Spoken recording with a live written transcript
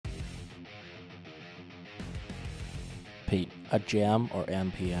Pete, a gem or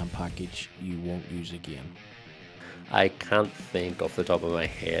npm package you won't use again? I can't think off the top of my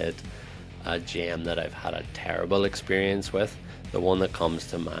head a gem that I've had a terrible experience with. The one that comes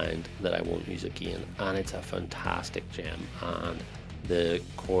to mind that I won't use again, and it's a fantastic gem, and the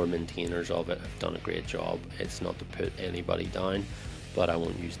core maintainers of it have done a great job. It's not to put anybody down, but I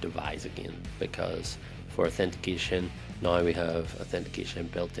won't use Devise again, because for authentication, now we have authentication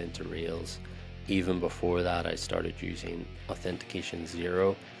built into Rails. Even before that, I started using Authentication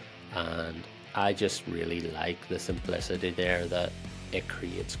 0, and I just really like the simplicity there, that it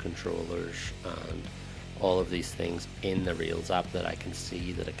creates controllers and all of these things in the Rails app that I can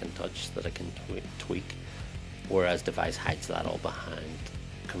see, that I can touch, that I can tweak, whereas Devise hides that all behind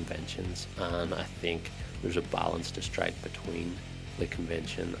conventions. And I think there's a balance to strike between the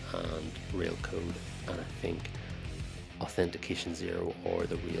convention and Rail code, and I think Authentication 0 or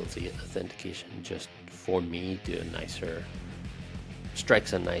the Rails 8 authentication just, for me,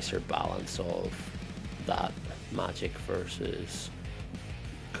 strikes a nicer balance of that magic versus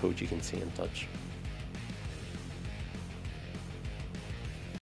code you can see and touch.